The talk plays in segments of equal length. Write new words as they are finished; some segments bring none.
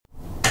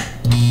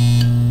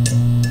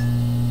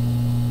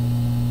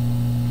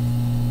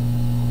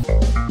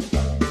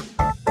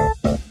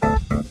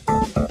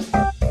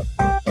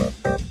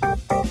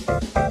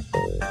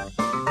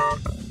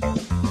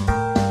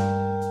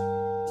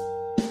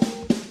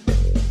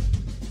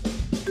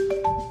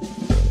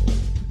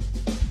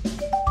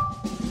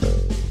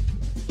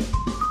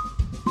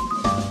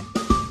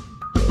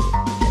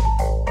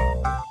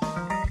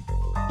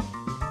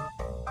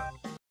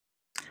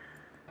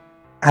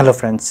Hello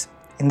friends,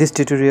 in this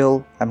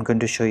tutorial I'm going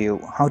to show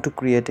you how to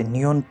create a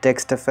neon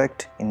text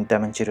effect in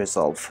DaVinci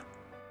Resolve.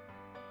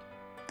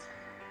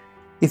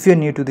 If you're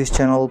new to this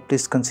channel,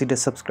 please consider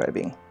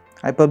subscribing.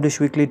 I publish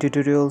weekly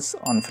tutorials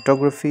on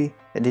photography,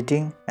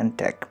 editing and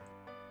tech.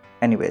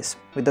 Anyways,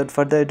 without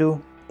further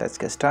ado, let's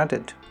get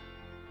started.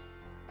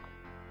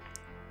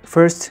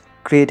 First,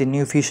 create a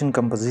new Fusion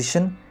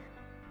composition.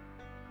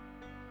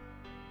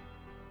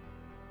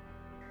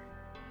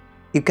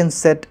 You can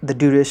set the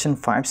duration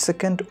 5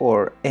 seconds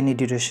or any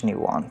duration you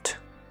want.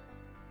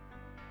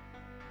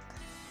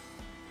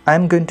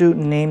 I'm going to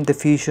name the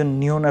Fusion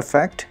Neon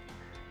Effect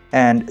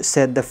and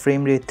set the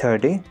frame rate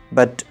 30,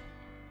 but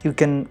you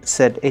can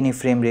set any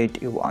frame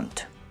rate you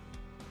want.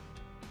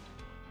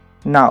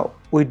 Now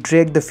we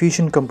drag the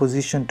Fusion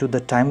composition to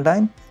the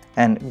timeline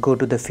and go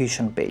to the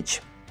Fusion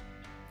page.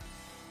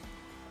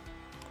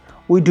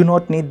 We do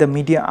not need the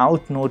media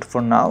out node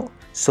for now,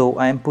 so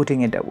I am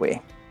putting it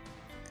away.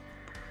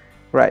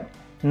 Right,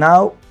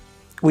 now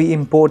we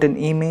import an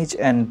image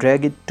and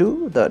drag it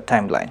to the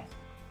timeline.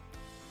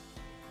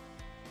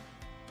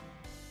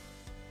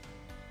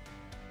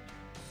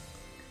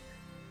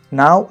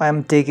 Now I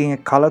am taking a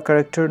color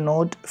corrector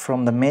node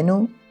from the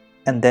menu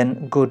and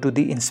then go to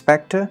the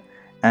inspector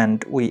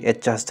and we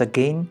adjust the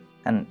gain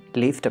and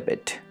lift a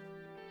bit.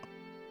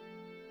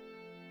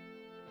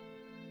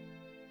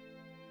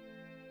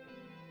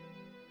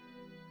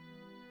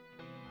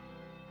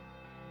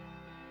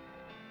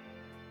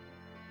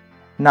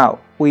 Now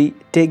we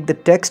take the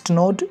text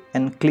node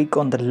and click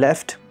on the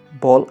left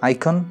ball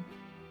icon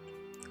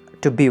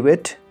to view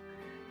it.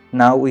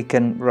 Now we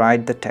can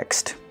write the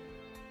text.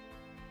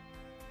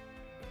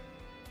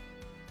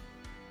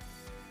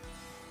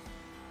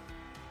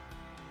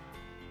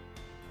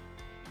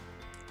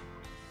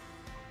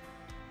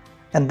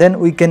 And then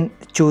we can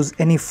choose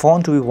any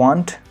font we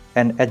want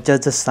and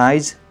adjust the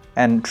size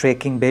and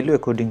tracking value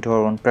according to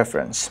our own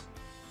preference.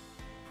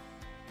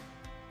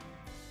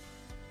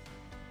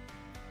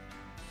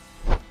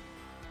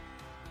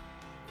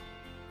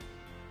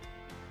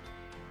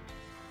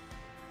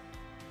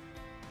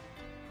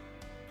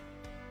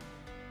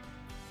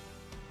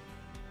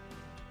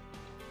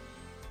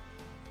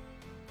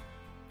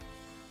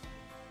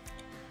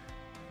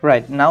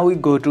 Right, now we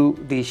go to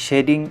the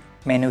shading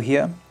menu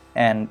here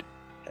and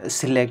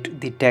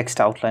select the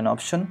text outline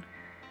option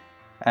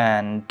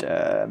and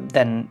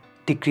then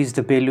decrease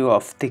the value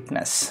of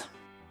thickness.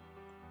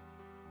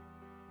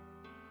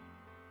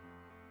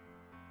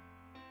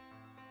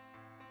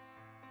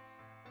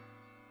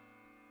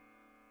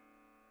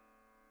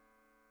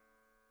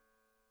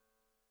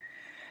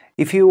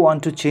 If you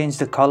want to change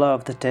the color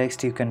of the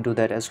text, you can do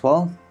that as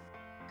well.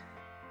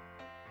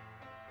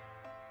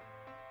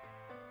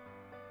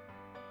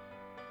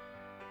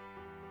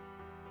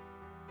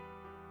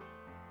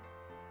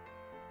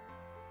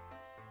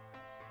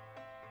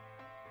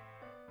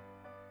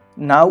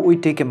 Now we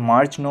take a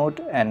merge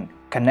node and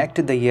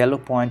connect the yellow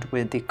point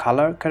with the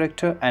color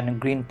corrector and a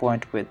green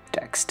point with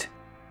text.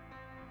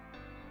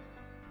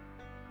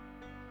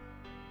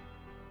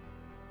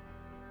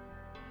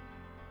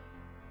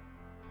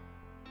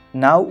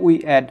 Now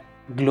we add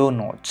glow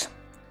nodes.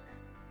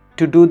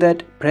 To do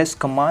that, press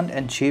Command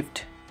and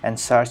Shift and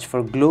search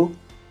for glow.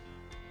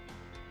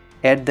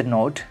 Add the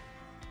node.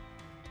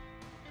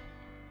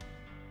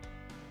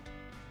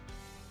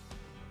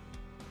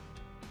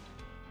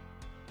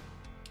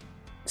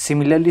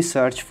 Similarly,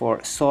 search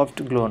for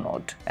soft glow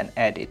node and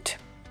add it.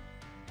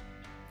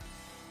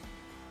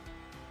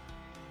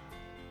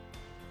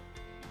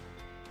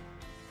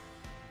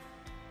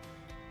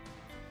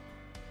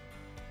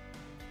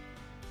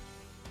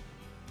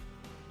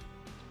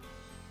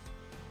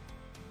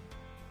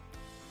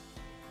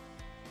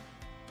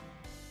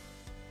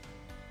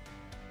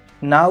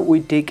 Now we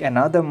take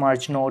another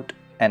merge node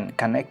and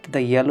connect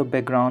the yellow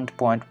background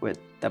point with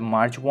the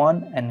merge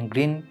one and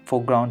green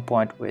foreground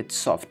point with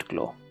soft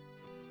glow.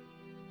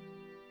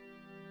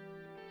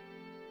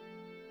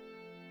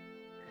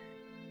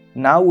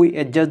 Now we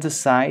adjust the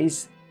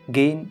size,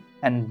 gain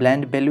and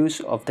blend values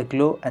of the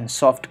glow and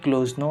soft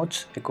glow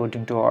nodes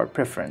according to our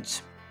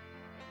preference.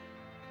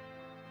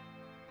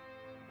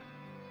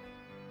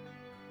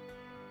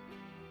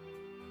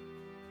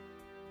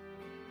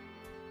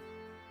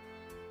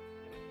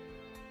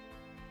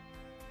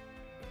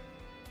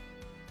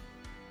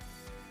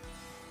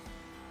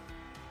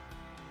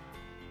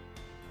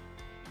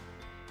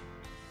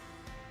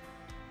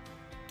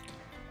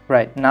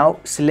 Right, now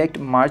select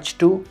merge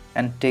to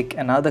and take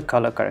another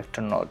color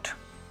corrector node.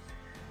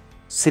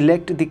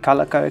 Select the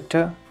color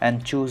corrector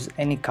and choose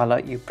any color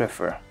you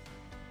prefer.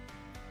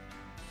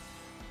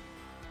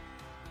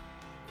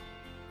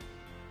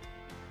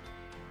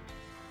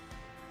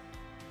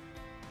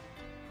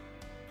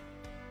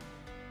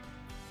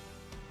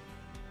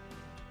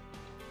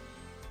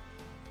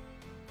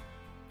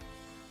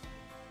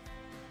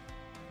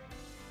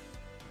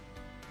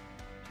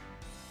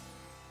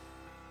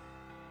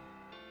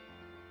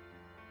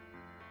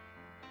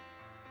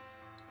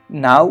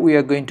 Now we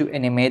are going to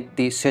animate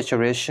the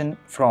saturation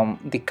from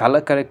the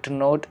color corrector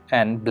node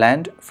and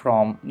blend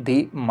from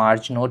the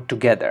merge node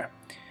together.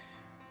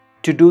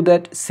 To do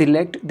that,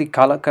 select the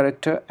color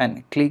corrector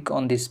and click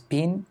on this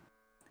pin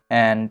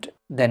and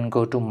then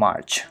go to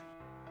merge.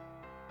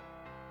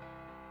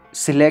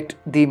 Select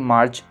the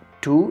merge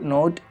to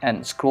node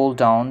and scroll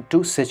down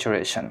to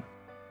saturation.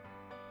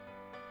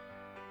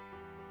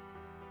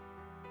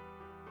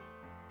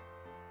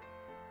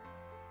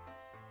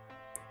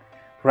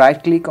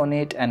 Right click on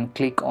it and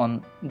click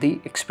on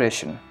the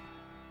expression.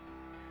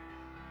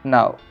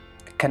 Now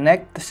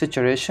connect the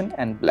saturation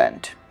and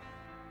blend.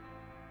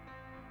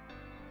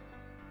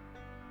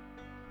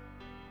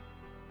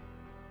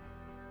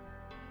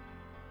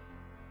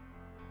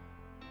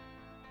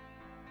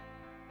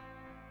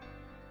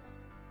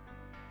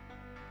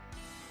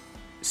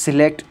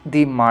 Select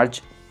the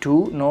merge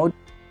to node.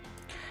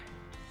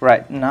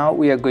 Right, now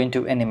we are going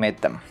to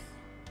animate them.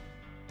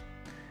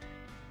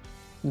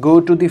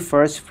 Go to the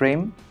first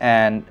frame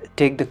and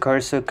take the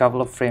cursor a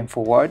couple of frames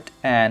forward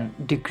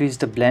and decrease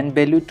the blend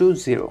value to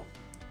 0.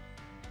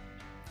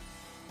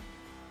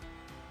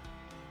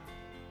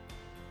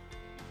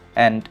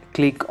 And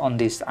click on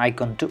this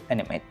icon to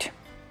animate.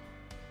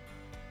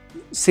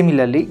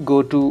 Similarly,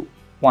 go to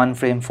one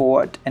frame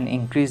forward and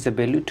increase the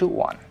value to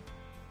 1.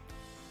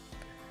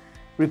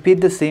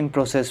 Repeat the same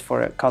process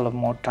for a couple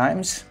more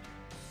times.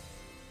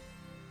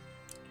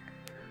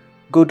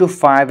 Go to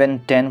 5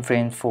 and 10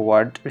 frames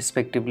forward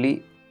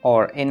respectively,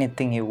 or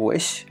anything you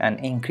wish, and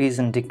increase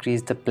and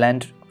decrease the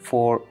blend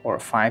 4 or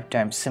 5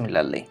 times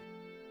similarly.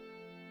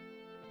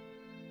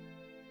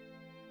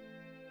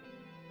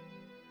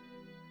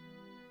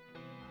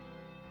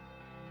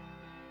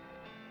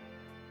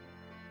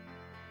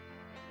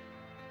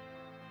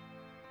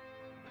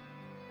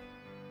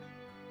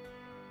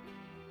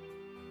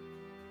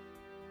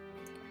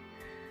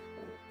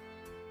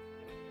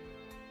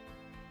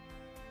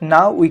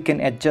 Now we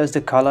can adjust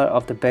the color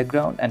of the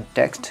background and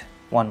text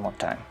one more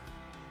time.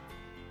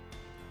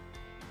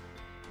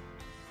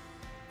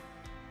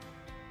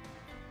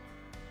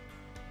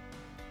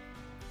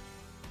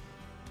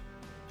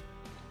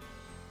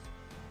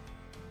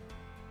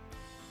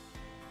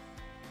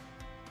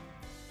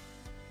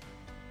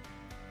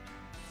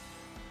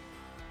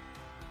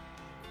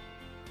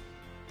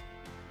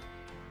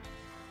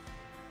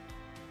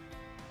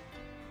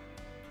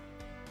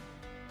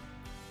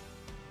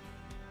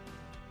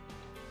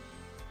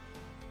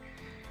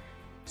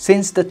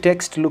 Since the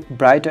text looked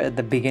brighter at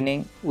the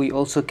beginning, we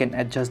also can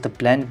adjust the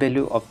blend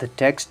value of the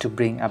text to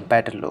bring a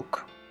better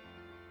look.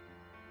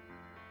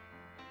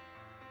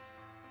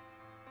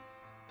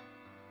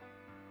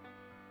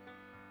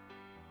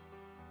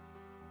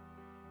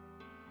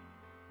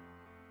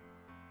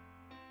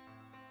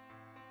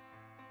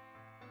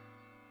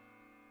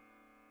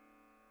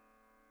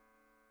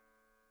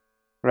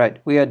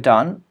 Right, we are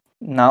done.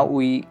 Now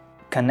we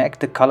connect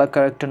the color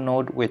corrector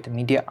node with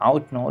media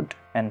out node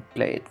and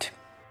play it.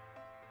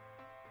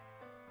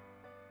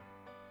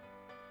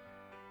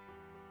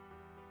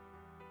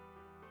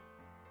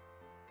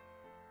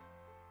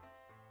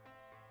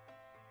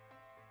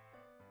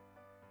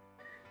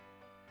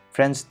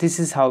 Friends, this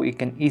is how you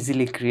can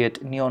easily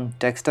create neon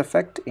text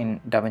effect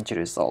in DaVinci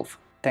Resolve.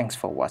 Thanks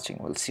for watching.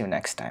 We'll see you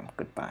next time.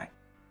 Goodbye.